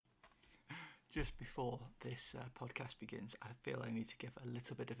Just before this podcast begins, I feel I need to give a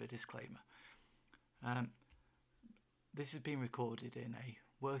little bit of a disclaimer. This has been recorded in a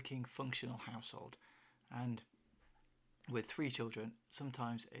working, functional household, and with 3 children,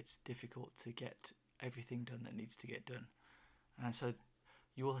 sometimes it's difficult to get everything done that needs to get done. And so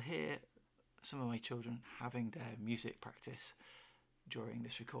you will hear some of my children having their music practice during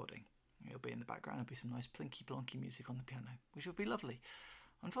this recording. It'll be in the background, there'll be some nice plinky plonky music on the piano, which will be lovely.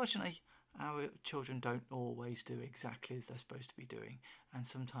 Unfortunately, our children don't always do exactly as they're supposed to be doing, and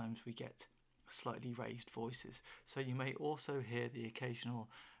sometimes we get slightly raised voices. So you may also hear the occasional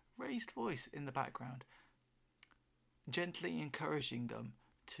raised voice in the background, gently encouraging them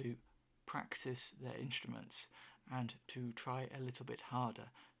to practice their instruments and to try a little bit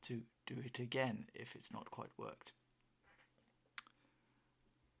harder to do it again if it's not quite worked.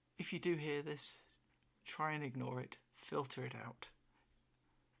 If you do hear this, try and ignore it, filter it out.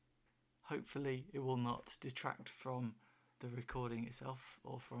 Hopefully it will not detract from the recording itself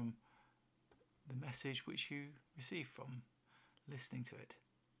or from the message which you receive from listening to it.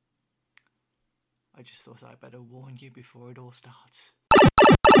 I just thought I'd better warn you before it all starts.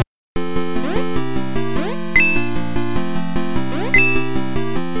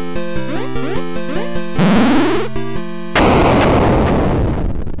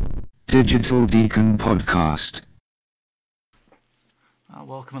 Digital Deacon Podcast.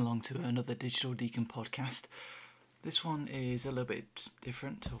 Welcome along to another Digital Deacon podcast. This one is a little bit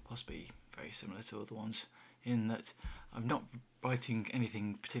different, or possibly very similar to other ones, in that I'm not writing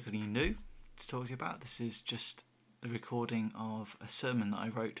anything particularly new to talk to you about. This is just a recording of a sermon that I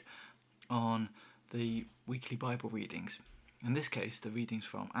wrote on the weekly Bible readings. In this case, the readings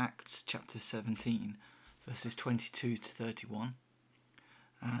from Acts chapter 17, verses 22 to 31,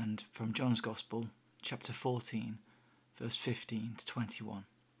 and from John's Gospel, chapter 14, verse 15 to 21.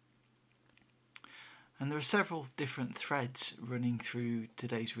 And there are several different threads running through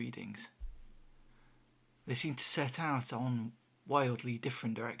today's readings. They seem to set out on wildly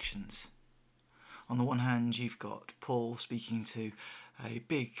different directions. On the one hand, you've got Paul speaking to a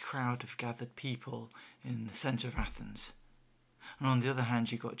big crowd of gathered people in the centre of Athens. And on the other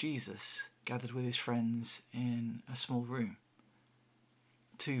hand, you've got Jesus gathered with his friends in a small room.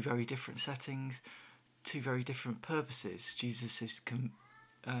 2 very different settings, 2 very different purposes. Jesus is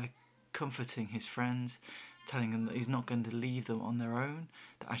comforting his friends, telling them that he's not going to leave them on their own,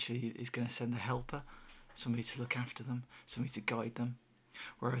 that actually he's going to send a helper, somebody to look after them, somebody to guide them.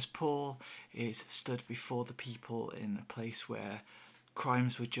 Whereas Paul is stood before the people in a place where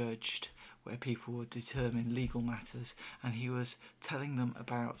crimes were judged, where people would determine legal matters, and he was telling them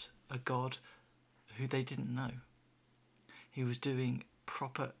about a God who they didn't know. He was doing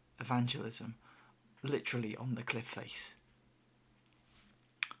proper evangelism, literally on the cliff face.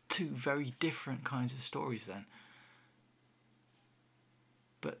 2 very different kinds of stories then,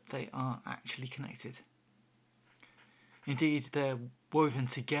 but they are actually connected. Indeed, they're woven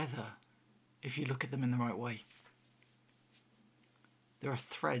together if you look at them in the right way. There are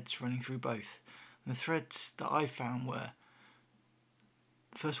threads running through both, and the threads that I found were,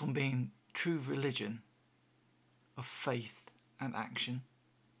 the first one being true religion of faith and action.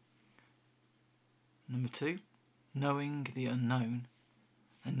 Number 2, knowing the unknown.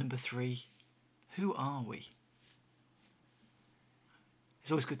 And number 3, who are we? It's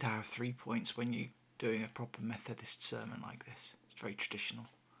always good to have 3 points when you're doing a proper Methodist sermon like this. It's very traditional.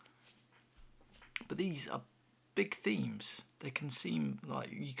 But these are big themes. They can seem like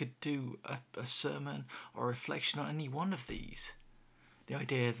you could do a sermon or a reflection on any one of these. The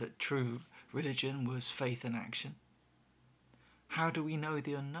idea that true religion was faith and action. How do we know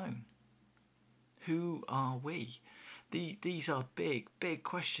the unknown? Who are we? These are big, big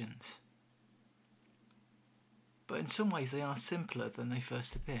questions. But in some ways they are simpler than they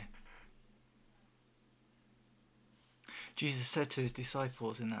first appear. Jesus said to his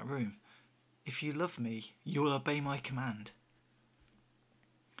disciples in that room, "If you love me, you will obey my command.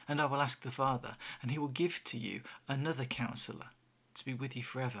 And I will ask the Father, and he will give to you another counselor to be with you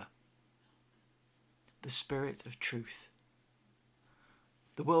forever. The Spirit of truth.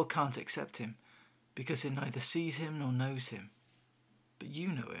 The world can't accept him, because it neither sees him nor knows him. But you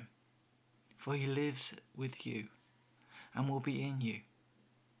know him, for he lives with you and will be in you.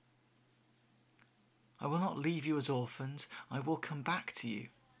 I will not leave you as orphans, I will come back to you.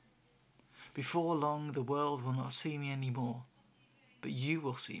 Before long the world will not see me anymore, but you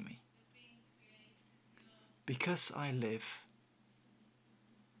will see me. Because I live,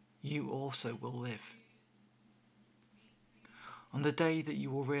 you also will live. On the day that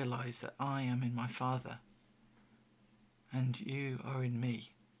you will realize that I am in my Father, and you are in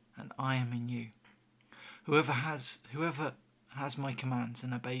me, and I am in you. Whoever has my commands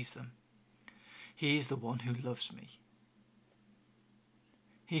and obeys them, he is the one who loves me.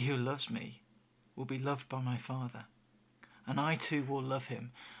 He who loves me will be loved by my Father, and I too will love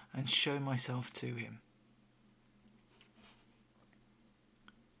him and show myself to him.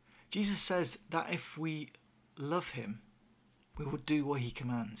 Jesus says that if we love him, we will do what he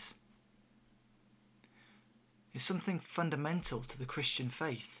commands. It's something fundamental to the Christian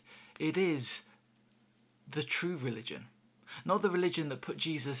faith. It is the true religion, not the religion that put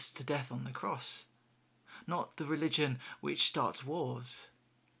Jesus to death on the cross, not the religion which starts wars,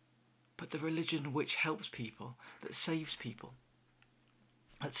 but the religion which helps people, that saves people,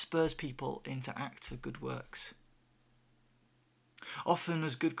 that spurs people into acts of good works. Often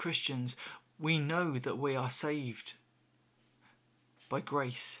as good Christians, we know that we are saved by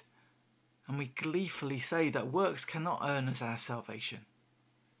grace, and we gleefully say that works cannot earn us our salvation.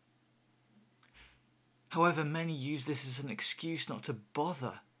 However, many use this as an excuse not to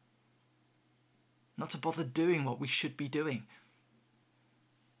bother doing what we should be doing.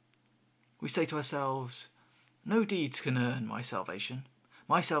 We say to ourselves, no deeds can earn my salvation.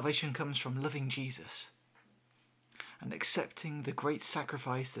 My salvation comes from loving Jesus and accepting the great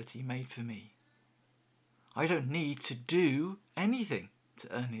sacrifice that he made for me. I don't need to do anything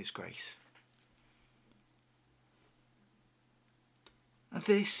to earn his grace. And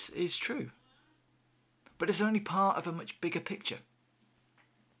this is true, but it's only part of a much bigger picture.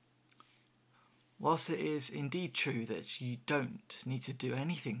 Whilst it is indeed true that you don't need to do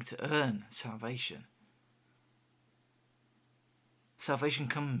anything to earn salvation, salvation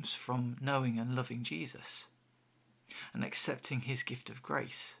comes from knowing and loving Jesus and accepting his gift of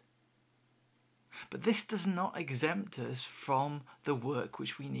grace. But this does not exempt us from the work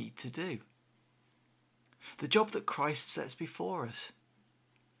which we need to do, the job that Christ sets before us.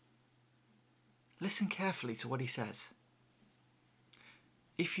 Listen carefully to what he says.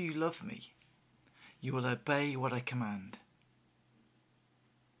 If you love me, you will obey what I command.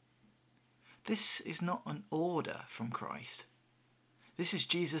 This is not an order from Christ. This is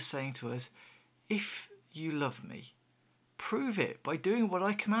Jesus saying to us, if you love me, prove it by doing what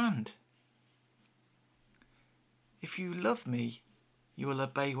I command. If you love me, you will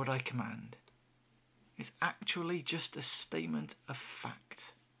obey what I command. It's actually just a statement of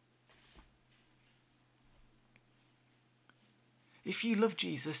fact. If you love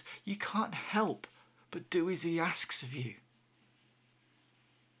Jesus, you can't help but do as he asks of you.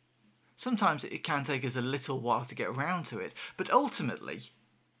 Sometimes it can take us a little while to get around to it, but ultimately,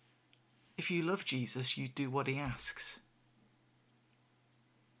 if you love Jesus, you do what he asks.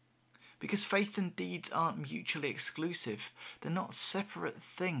 Because faith and deeds aren't mutually exclusive. They're not separate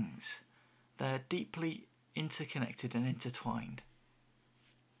things. They're deeply interconnected and intertwined.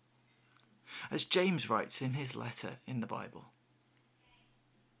 As James writes in his letter in the Bible,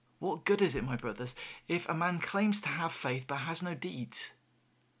 what good is it, my brothers, if a man claims to have faith but has no deeds?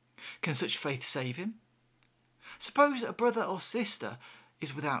 Can such faith save him? Suppose a brother or sister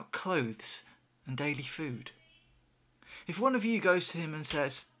is without clothes and daily food. If one of you goes to him and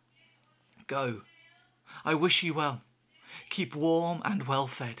says, "Go, I wish you well, keep warm and well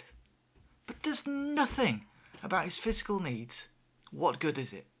fed," but does nothing about his physical needs, what good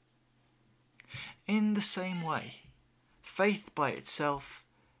is it? In the same way, faith by itself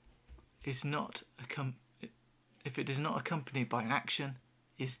is not if it is not accompanied by action,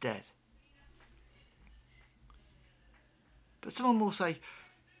 is dead. But someone will say,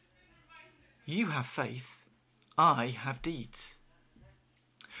 you have faith, I have deeds.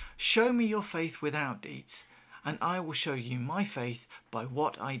 Show me your faith without deeds, and I will show you my faith by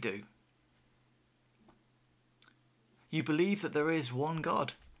what I do. You believe that there is one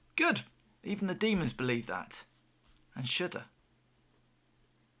God. Good. Even the demons believe that and shudder.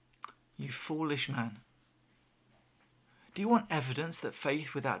 You foolish man. Do you want evidence that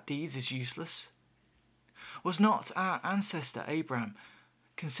faith without deeds is useless? Was not our ancestor Abraham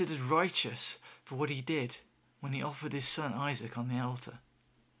considered righteous for what he did when he offered his son Isaac on the altar?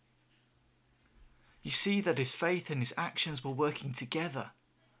 You see that his faith and his actions were working together,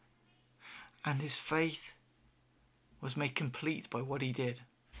 and his faith was made complete by what he did.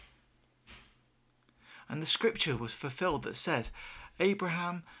 And the scripture was fulfilled that said,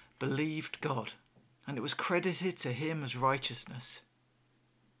 Abraham believed God, and it was credited to him as righteousness.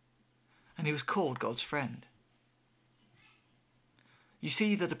 And he was called God's friend. You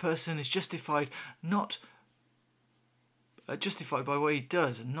see that a person is justified by what he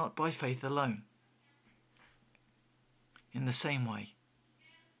does, and not by faith alone. In the same way,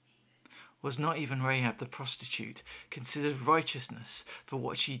 Was not even Rahab the prostitute considered righteousness for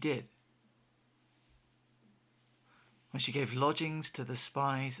what she did, when she gave lodgings to the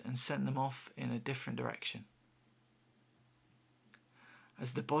spies and sent them off in a different direction?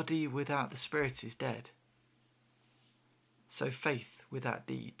 As the body without the spirit is dead, so faith without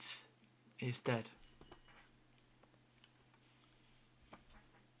deeds is dead.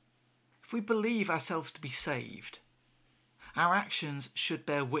 If we believe ourselves to be saved, our actions should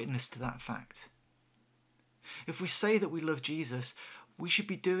bear witness to that fact. If we say that we love Jesus, we should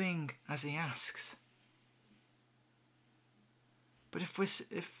be doing as he asks. But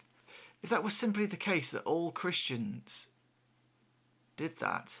if that was simply the case, that all Christians did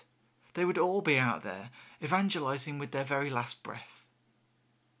that, they would all be out there evangelizing with their very last breath.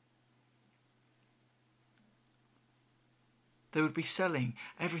 They would be selling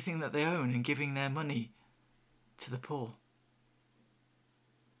everything that they own and giving their money to the poor.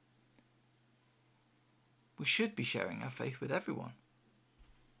 We should be sharing our faith with everyone.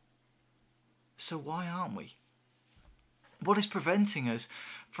 So why aren't we? What is preventing us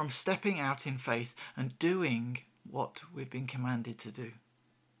from stepping out in faith and doing what we've been commanded to do?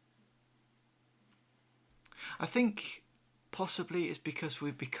 I think possibly it's because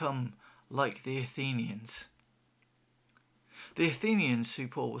we've become like the Athenians. The Athenians who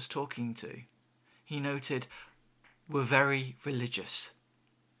Paul was talking to, he noted, were very religious,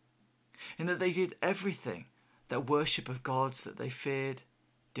 in that they did everything that worship of gods that they feared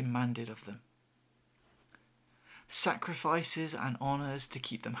demanded of them. Sacrifices and honours to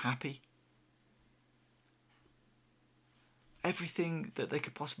keep them happy. Everything that they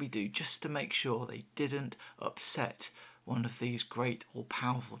could possibly do just to make sure they didn't upset one of these great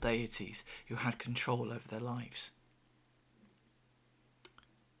all-powerful deities who had control over their lives.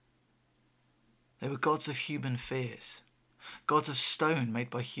 They were gods of human fears, gods of stone made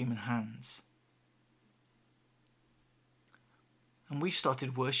by human hands. And we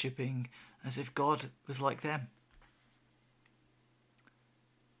started worshipping as if God was like them.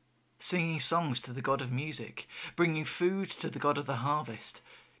 Singing songs to the God of music, bringing food to the God of the harvest,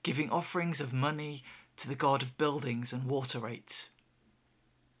 giving offerings of money to the God of buildings and water rates.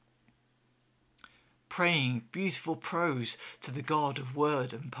 Praying beautiful prose to the God of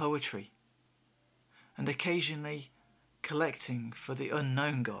word and poetry, and occasionally collecting for the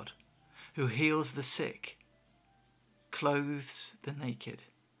unknown God who heals the sick, clothes the naked,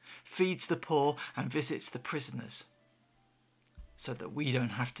 feeds the poor and visits the prisoners, so that we don't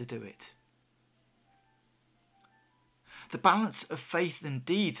have to do it. The balance of faith and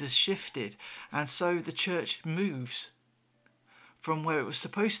deeds has shifted, and so the church moves from where it was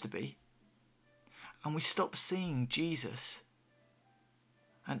supposed to be, and we stop seeing Jesus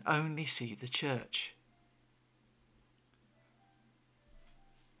and only see the church.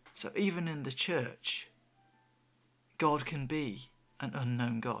 So even in the church, God can be an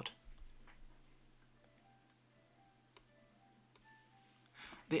unknown God.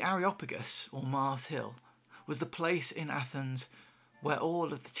 The Areopagus, or Mars Hill, was the place in Athens where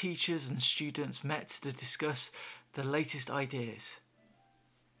all of the teachers and students met to discuss the latest ideas.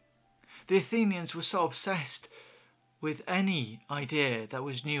 The Athenians were so obsessed with any idea that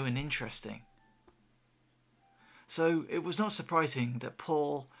was new and interesting. So it was not surprising that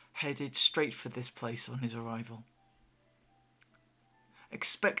Paul headed straight for this place on his arrival,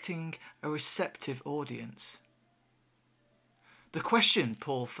 expecting a receptive audience. The question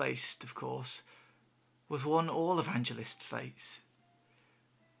Paul faced, of course, was one all evangelists face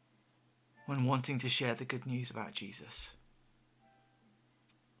when wanting to share the good news about Jesus.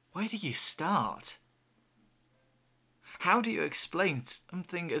 Where do you start? How do you explain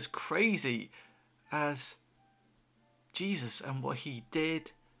something as crazy as Jesus and what he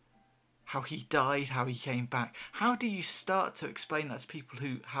did, how he died, how he came back? How do you start to explain that to people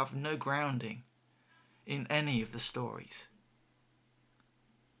who have no grounding in any of the stories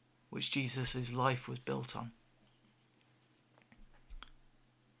which Jesus' life was built on?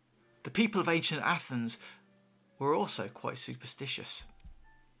 The people of ancient Athens were also quite superstitious.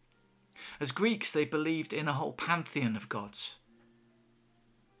 As Greeks, they believed in a whole pantheon of gods.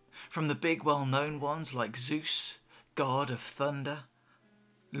 From the big well-known ones like Zeus, god of thunder,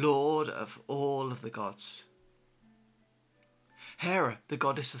 lord of all of the gods. Hera, the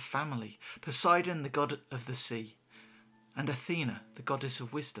goddess of family, Poseidon, the god of the sea, and Athena, the goddess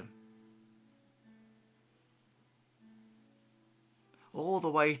of wisdom. All the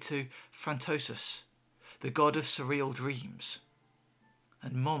way to Phantosus, the god of surreal dreams,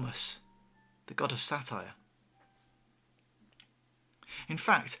 and Momus, the god of satire. In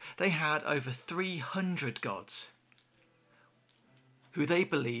fact, they had over 300 gods, who they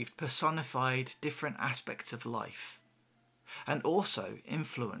believed personified different aspects of life and also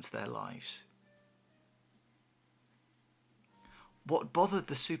influenced their lives. What bothered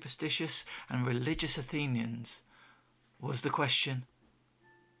the superstitious and religious Athenians was the question,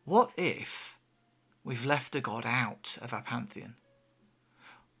 what if we've left a god out of our pantheon?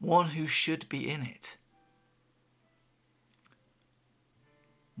 One who should be in it.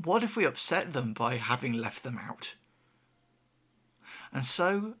 What if we upset them by having left them out? And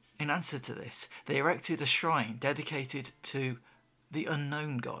so, in answer to this, they erected a shrine dedicated to the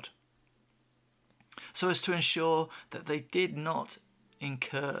unknown god, so as to ensure that they did not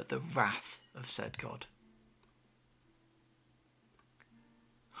incur the wrath of said god.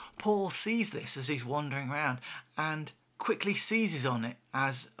 Paul sees this as he's wandering around and quickly seizes on it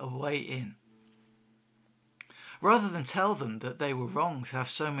as a way in. Rather than tell them that they were wrong to have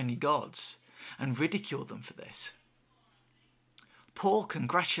so many gods and ridicule them for this, Paul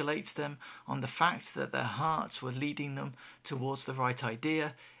congratulates them on the fact that their hearts were leading them towards the right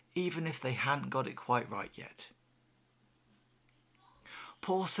idea, even if they hadn't got it quite right yet.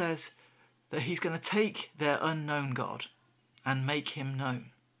 Paul says that he's going to take their unknown God and make him known.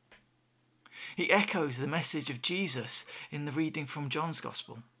 He echoes the message of Jesus in the reading from John's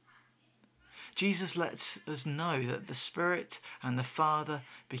Gospel. Jesus lets us know that the Spirit and the Father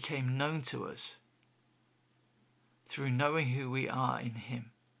became known to us through knowing who we are in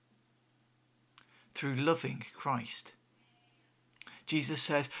him, through loving Christ. Jesus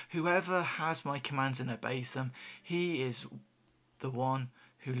says, whoever has my commands and obeys them, he is the one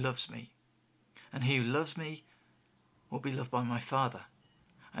who loves me. And he who loves me will be loved by my Father.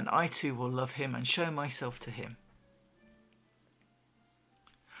 And I too will love him and show myself to him.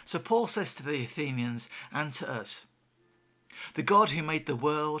 So Paul says to the Athenians and to us, the God who made the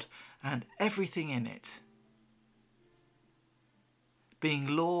world and everything in it,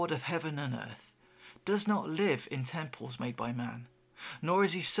 being Lord of heaven and earth, does not live in temples made by man, nor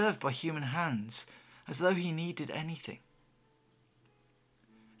is he served by human hands as though he needed anything,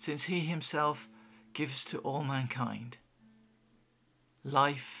 since he himself gives to all mankind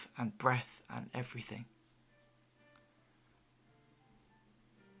life and breath and everything.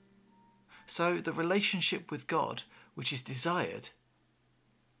 So the relationship with God, which is desired,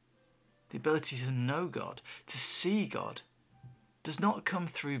 the ability to know God, to see God, does not come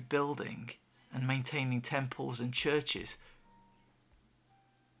through building and maintaining temples and churches,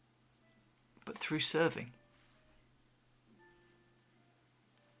 but through serving.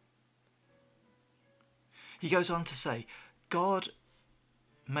 He goes on to say, God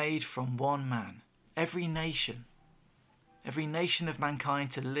made from one man every nation of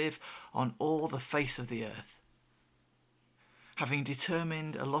mankind to live on all the face of the earth, having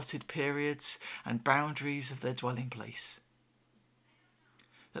determined allotted periods and boundaries of their dwelling place,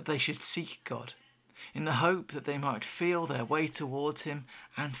 that they should seek God in the hope that they might feel their way towards him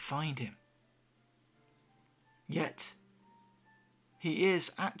and find him. Yet, he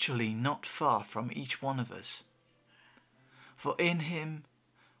is actually not far from each one of us, for in him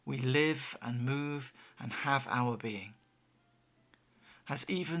we live and move and have our being. As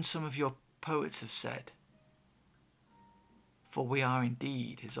even some of your poets have said, for we are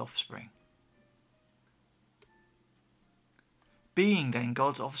indeed his offspring. Being then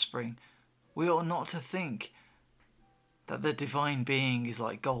God's offspring, we ought not to think that the divine being is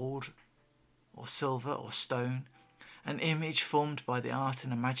like gold or silver or stone, an image formed by the art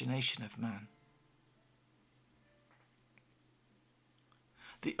and imagination of man.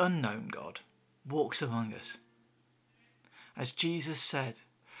 The unknown God walks among us. As Jesus said,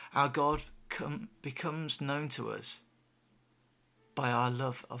 our God becomes known to us by our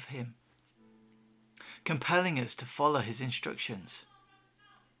love of him, compelling us to follow his instructions.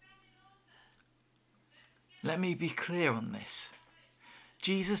 Let me be clear on this.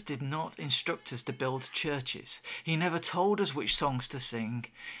 Jesus did not instruct us to build churches. He never told us which songs to sing.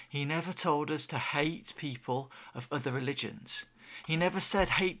 He never told us to hate people of other religions. He never said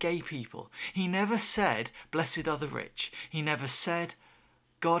hate gay people. He never said blessed are the rich. He never said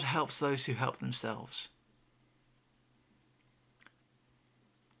God helps those who help themselves.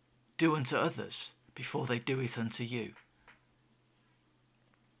 Do unto others before they do it unto you.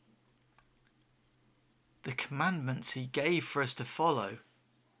 The commandments he gave for us to follow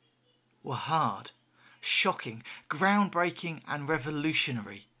were hard, shocking, groundbreaking and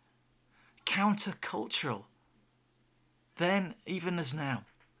revolutionary, counter-cultural, then even as now.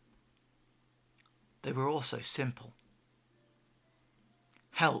 They were also simple.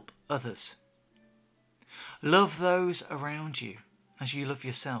 Help others. Love those around you as you love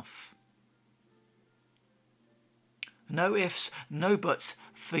yourself. No ifs, no buts,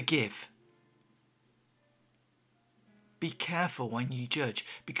 forgive. Be careful when you judge,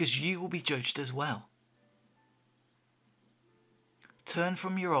 because you will be judged as well. Turn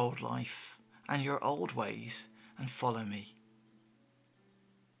from your old life and your old ways and follow me.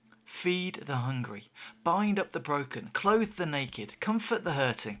 Feed the hungry, bind up the broken, clothe the naked, comfort the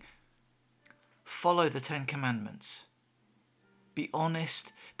hurting. Follow the 10 Commandments. Be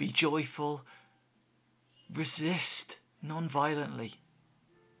honest, be joyful, resist non-violently.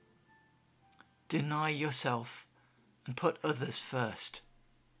 Deny yourself and put others first.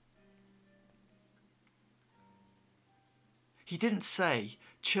 He didn't say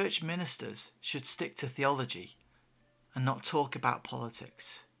church ministers should stick to theology and not talk about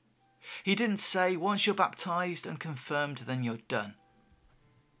politics. He didn't say once you're baptized and confirmed, then you're done.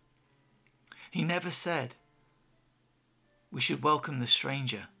 He never said we should welcome the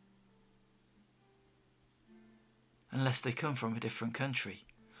stranger unless they come from a different country,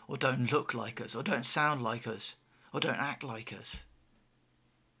 or don't look like us, or don't sound like us, or don't act like us.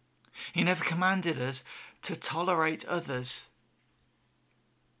 He never commanded us to tolerate others.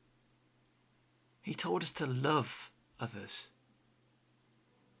 He told us to love others.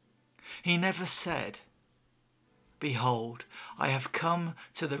 He never said, "Behold, I have come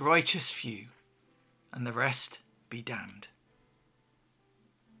to the righteous few, and the rest be damned."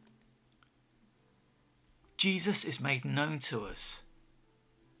 Jesus is made known to us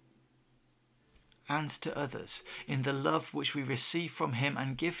and to others in the love which we receive from him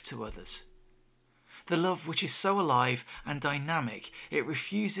and give to others. The love which is so alive and dynamic, it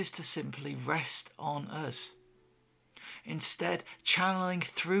refuses to simply rest on us. Instead, channeling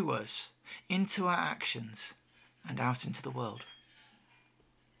through us into our actions and out into the world.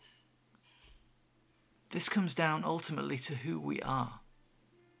 This comes down ultimately to who we are,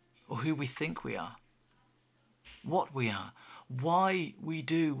 or who we think we are, what we are, why we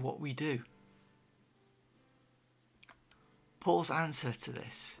do what we do. Paul's answer to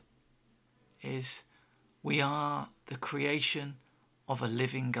this is we are the creation of a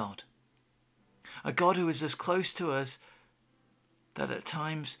living God. A God who is as close to us that at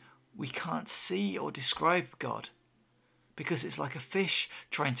times we can't see or describe God, because it's like a fish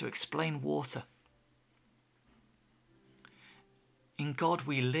trying to explain water. In God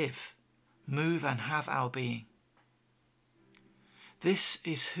we live, move and have our being. This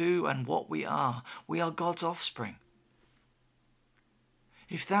is who and what we are. We are God's offspring.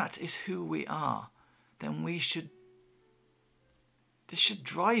 If that is who we are, then this should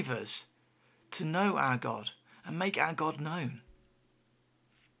drive us to know our God and make our God known.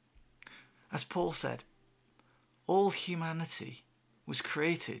 As Paul said, all humanity was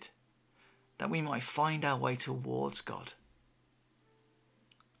created that we might find our way towards God.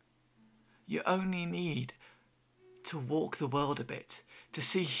 You only need to walk the world a bit to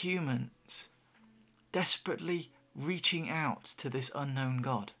see humans desperately reaching out to this unknown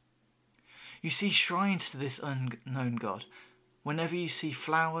God. You see shrines to this unknown God whenever you see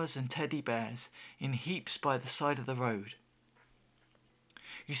flowers and teddy bears in heaps by the side of the road.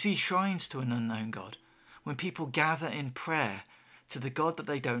 You see shrines to an unknown God when people gather in prayer to the God that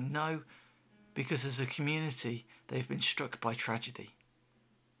they don't know because as a community they've been struck by tragedy.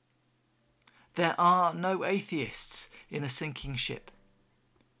 There are no atheists in a sinking ship.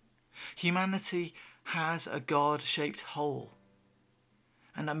 Humanity has a God-shaped hole,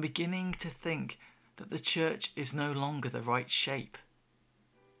 and I'm beginning to think that the church is no longer the right shape.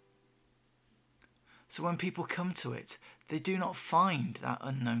 So when people come to it, they do not find that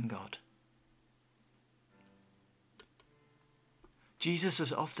unknown God. Jesus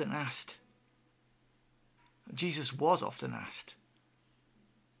was often asked,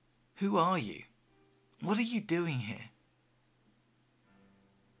 "Who are you? What are you doing here?"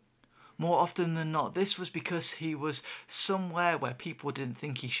 More often than not, this was because he was somewhere where people didn't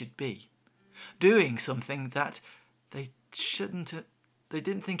think he should be, doing something that they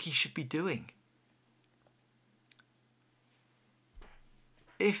didn't think he should be doing.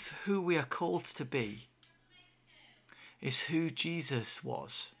 If who we are called to be is who Jesus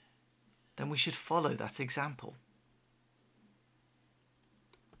was, then we should follow that example.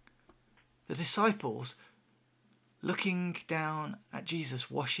 The disciples, looking down at Jesus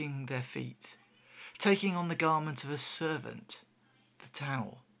washing their feet, taking on the garment of a servant, the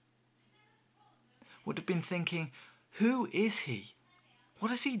towel, would have been thinking, who is he?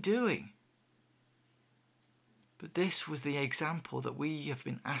 What is he doing? But this was the example that we have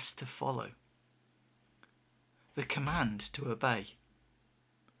been asked to follow. The command to obey.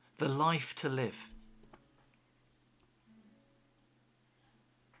 The life to live.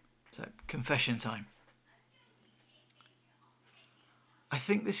 So, confession time. I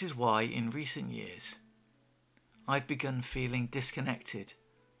think this is why in recent years I've begun feeling disconnected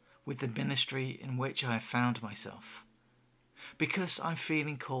with the ministry in which I have found myself, because I'm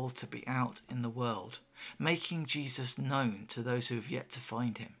feeling called to be out in the world, making Jesus known to those who have yet to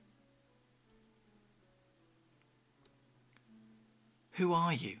find him. Who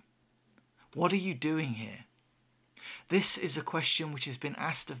are you? What are you doing here? This is a question which has been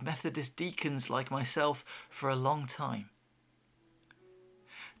asked of Methodist deacons like myself for a long time.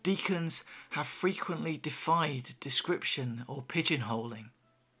 Deacons have frequently defied description or pigeonholing,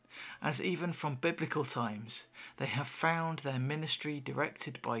 as even from biblical times they have found their ministry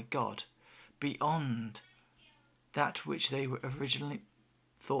directed by God beyond that which they were originally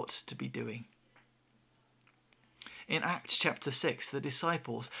thought to be doing. In Acts chapter 6, the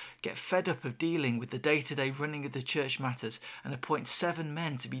disciples get fed up of dealing with the day-to-day running of the church matters and appoint 7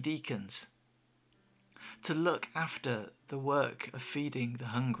 men to be deacons, to look after the work of feeding the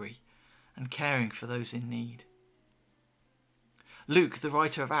hungry and caring for those in need. Luke, the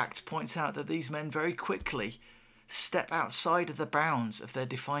writer of Acts, points out that these men very quickly step outside of the bounds of their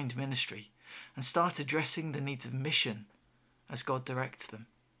defined ministry and start addressing the needs of mission as God directs them.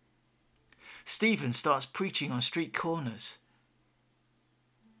 Stephen starts preaching on street corners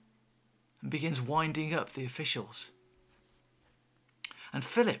and begins winding up the officials. And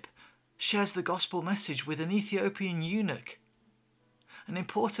Philip shares the gospel message with an Ethiopian eunuch, an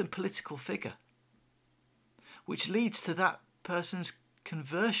important political figure, which leads to that person's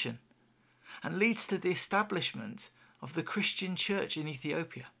conversion and leads to the establishment of the Christian church in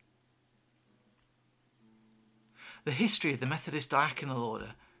Ethiopia. The history of the Methodist diaconal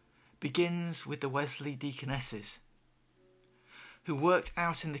order begins with the Wesley deaconesses, who worked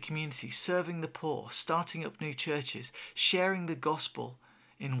out in the community, serving the poor, starting up new churches, sharing the gospel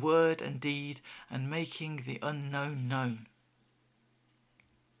in word and deed, and making the unknown known.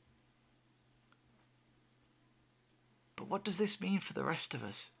 But what does this mean for the rest of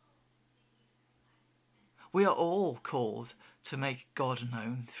us? We are all called to make God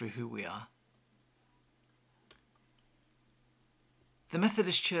known through who we are. The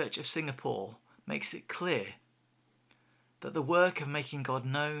Methodist Church of Singapore makes it clear that the work of making God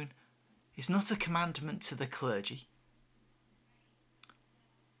known is not a commandment to the clergy,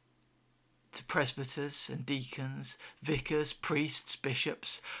 to presbyters and deacons, vicars, priests,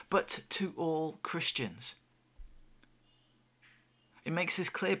 bishops, but to all Christians. It makes this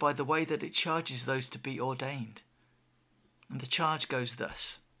clear by the way that it charges those to be ordained. And the charge goes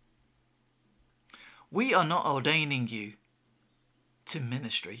thus: we are not ordaining you to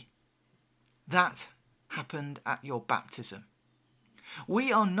ministry. That happened at your baptism.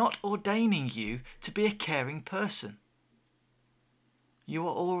 We are not ordaining you to be a caring person. You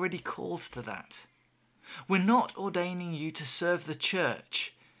are already called to that. We're not ordaining you to serve the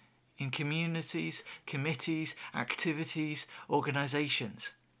church in communities, committees, activities,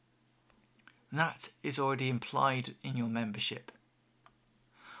 organisations. That is already implied in your membership.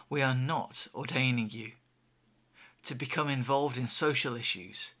 We are not ordaining you to become involved in social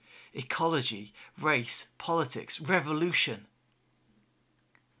issues, ecology, race, politics, revolution.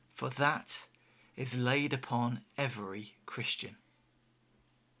 For that is laid upon every Christian.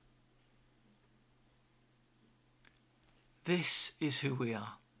 This is who we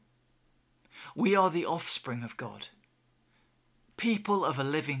are. We are the offspring of God, people of a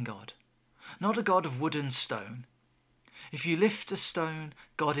living God, not a God of wood and stone. If you lift a stone,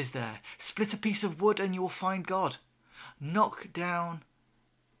 God is there. Split a piece of wood and you will find God. Knock down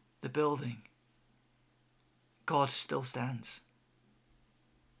the building, God still stands.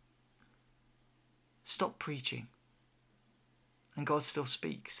 Stop preaching, and God still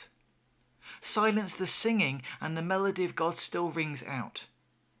speaks. Silence the singing, and the melody of God still rings out.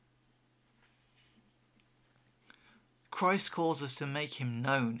 Christ calls us to make him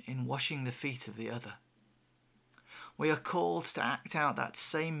known in washing the feet of the other. We are called to act out that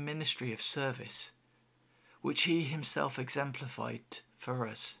same ministry of service, which he himself exemplified for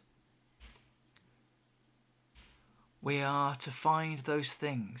us. We are to find those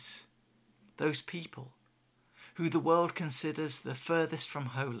things, those people, who the world considers the furthest from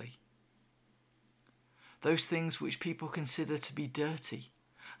holy. Those things which people consider to be dirty,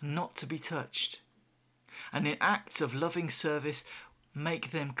 not to be touched. And in acts of loving service, make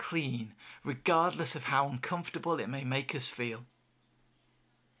them clean, regardless of how uncomfortable it may make us feel.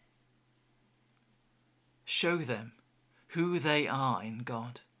 Show them who they are in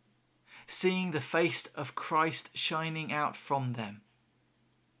God, seeing the face of Christ shining out from them.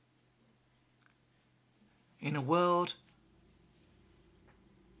 In a world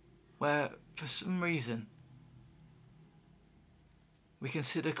where, for some reason, We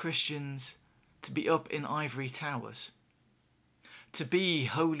consider Christians to be up in ivory towers, to be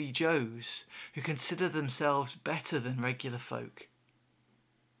holy Joes who consider themselves better than regular folk.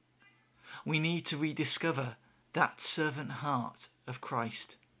 We need to rediscover that servant heart of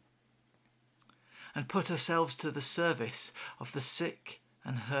Christ and put ourselves to the service of the sick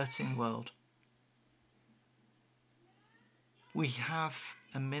and hurting world. We have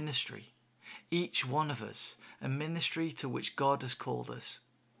a ministry, each one of us, a ministry to which God has called us.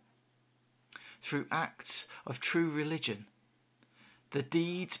 Through acts of true religion, the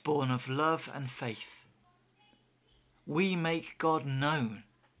deeds born of love and faith, we make God known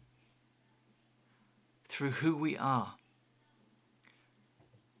through who we are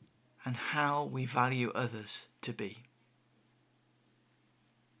and how we value others to be.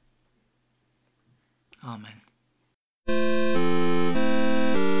 Amen.